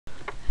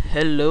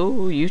Hello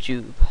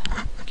YouTube,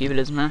 keep it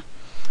as man.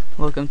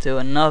 Welcome to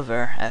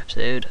another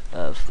episode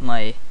of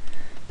my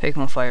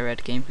Pokemon Fire Red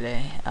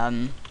gameplay.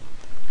 I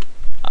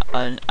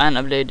hadn't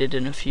uploaded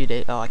in a few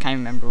days. Oh, I can't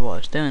remember what I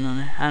was doing on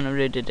it. I hadn't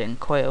uploaded in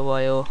quite a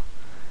while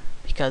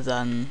because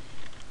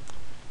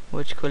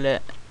what you call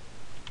it?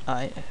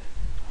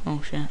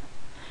 Oh shit.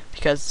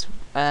 Because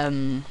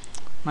my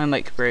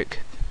mic broke,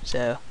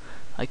 so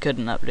I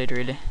couldn't upload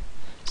really.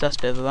 So that's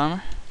a bit of a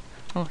bummer.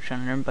 Oh, trying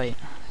to learn bite.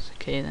 It's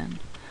okay then.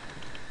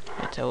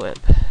 It's a whip.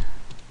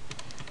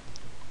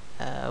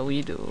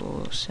 We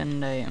do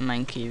send out a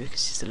Mankey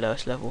because he's the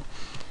lowest level.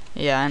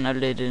 Yeah, I hadn't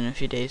uploaded in a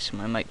few days, so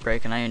my mic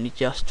broke and I only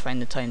just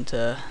find the time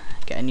to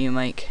get a new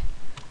mic.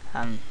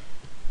 Well,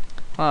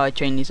 I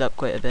train these up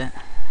quite a bit.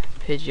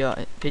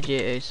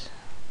 Pidgeotto's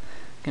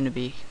gonna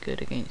be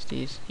good against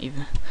these,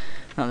 even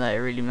not that it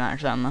really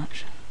matters that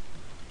much.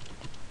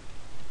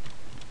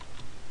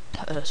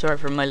 Sorry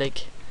for my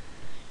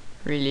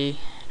really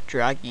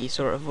draggy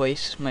sort of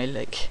voice. My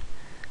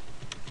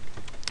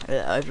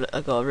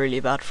I've got a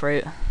really bad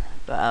throat,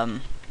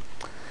 but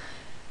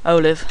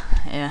Olive,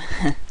 yeah,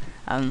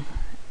 I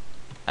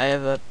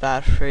have a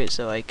bad throat,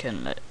 so I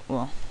can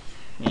well,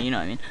 you know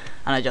what I mean.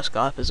 And I just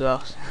got up as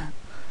well, so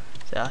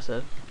that's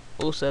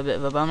also a bit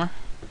of a bummer.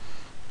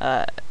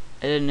 I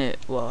don't know.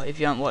 Well, if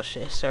you haven't watched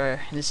this, or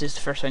this is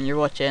the first one you're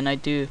watching, I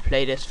do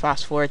play this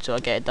fast forward, so I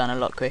get it done a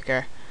lot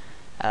quicker.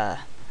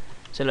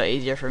 It's a lot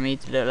easier for me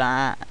to do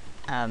that,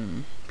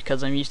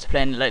 because I'm used to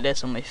playing it like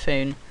this on my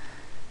phone.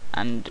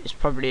 And it's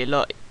probably a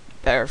lot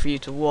better for you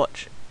to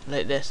watch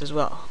like this as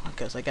well,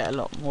 because I get a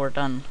lot more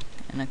done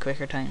in a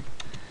quicker time.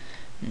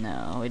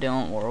 No, we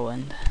don't want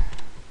Whirlwind.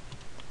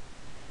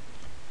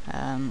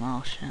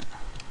 Oh shit.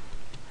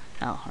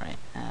 Oh, right.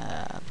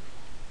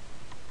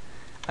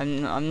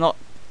 I'm not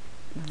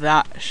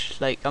that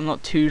I'm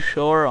not too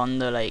sure on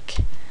the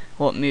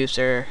what moves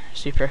are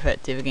super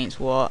effective against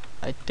what.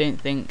 I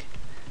don't think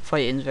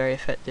fighting's very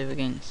effective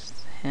against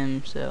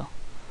him, so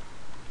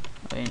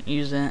I won't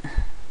use it.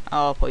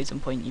 Oh, poison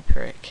point, you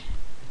prick.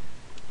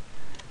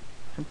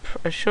 I'm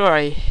sure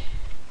I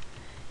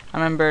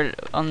remember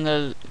on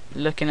the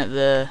looking at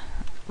the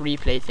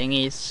replay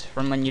thingies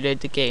from when you load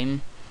the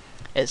game,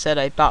 it said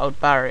I battled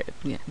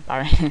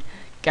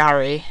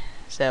Gary,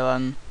 so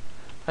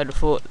I'd have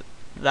thought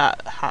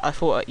that I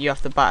thought you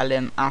have to battle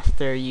him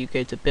after you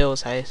go to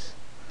Bill's house,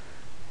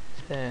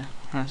 so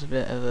that's a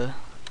bit of a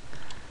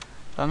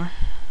bummer,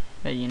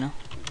 but you know,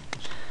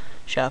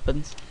 shit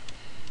happens.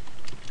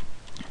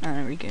 And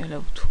there we go,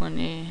 level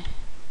 20.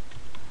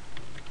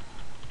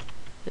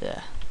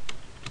 Yeah.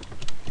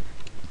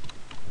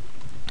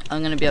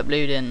 I'm gonna be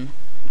uploading.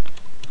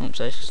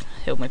 Oops, I just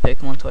hit my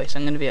Pokemon twice.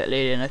 I'm gonna be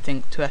uploading, I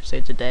think, 2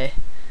 episodes a day.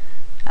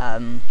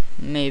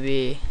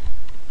 Maybe.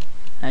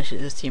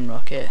 Actually, this Team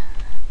Rocket.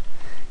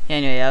 Yeah,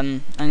 anyway,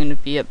 I'm gonna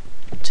be up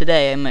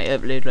today. I might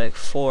upload like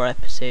 4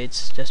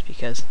 episodes just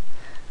because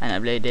I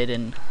haven't uploaded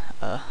in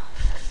a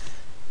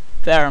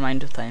fair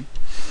amount of time.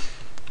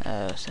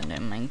 Send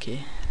out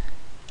Mankey.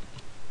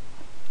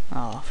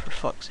 Oh, for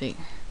fuck's sake.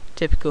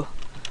 Typical.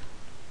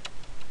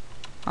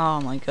 Oh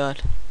my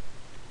god.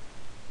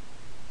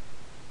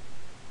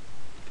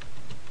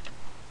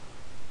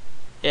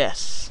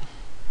 Yes.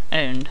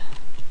 And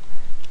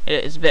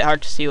it's a bit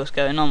hard to see what's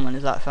going on when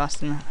it's that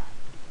fast, isn't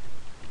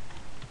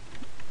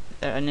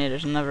it? I know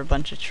there's another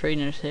bunch of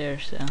trainers here,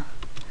 so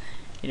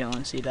you don't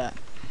want to see that.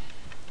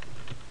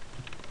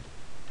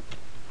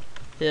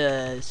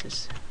 Yeah, this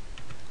is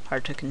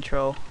hard to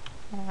control.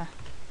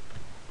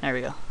 There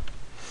we go.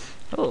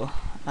 Oh,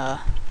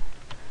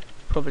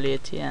 probably a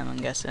TM, I'm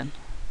guessing.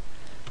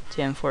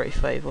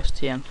 TM45, what's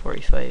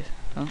TM45?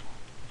 Oh.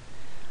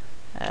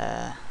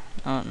 I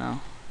don't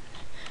know.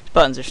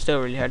 Buttons are still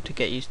really hard to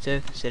get used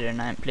to, considering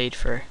I haven't played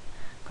for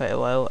quite a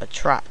while.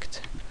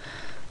 Attract.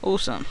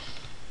 Awesome.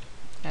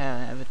 I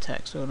have a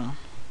text, hold on.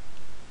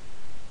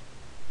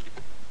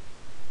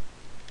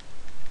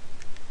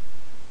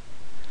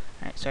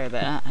 Alright, sorry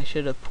about that. I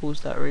should have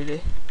paused that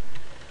really.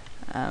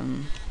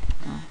 Oh,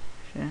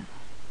 shit.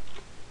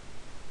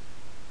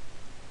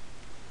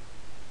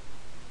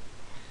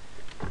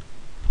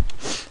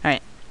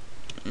 Alright.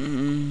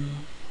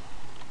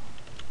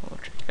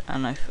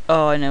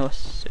 Oh, I know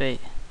what's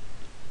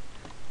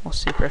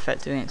super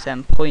effective against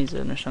them,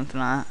 poison or something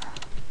like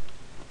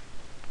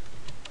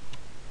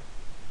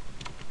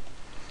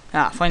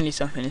that. Finally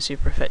something is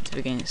super effective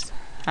against.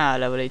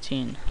 Level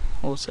 18.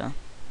 Also.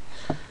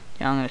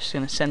 Yeah, I'm just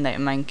gonna send out a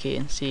Mankey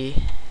and see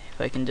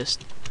if I can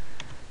just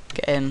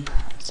get him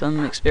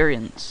some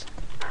experience.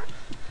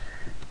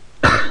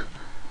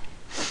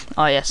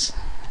 Oh yes,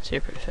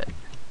 super effective.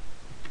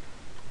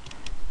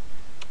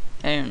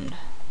 And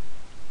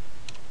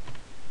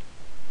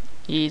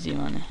easy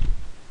money.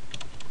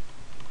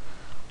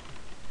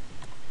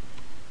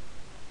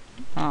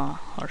 Oh,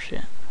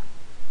 horseshit.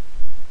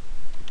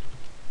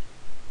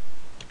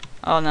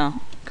 Oh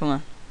no, come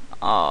on.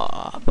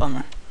 Oh,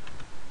 bummer.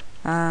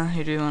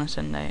 Who do we want to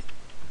send out?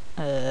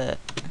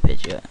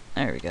 Pidgeot.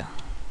 There we go.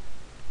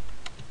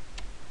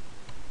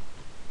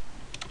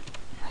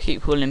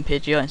 keep calling him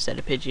Pidgeot instead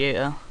of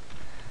Pidgeotto.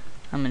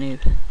 I'm a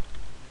noob.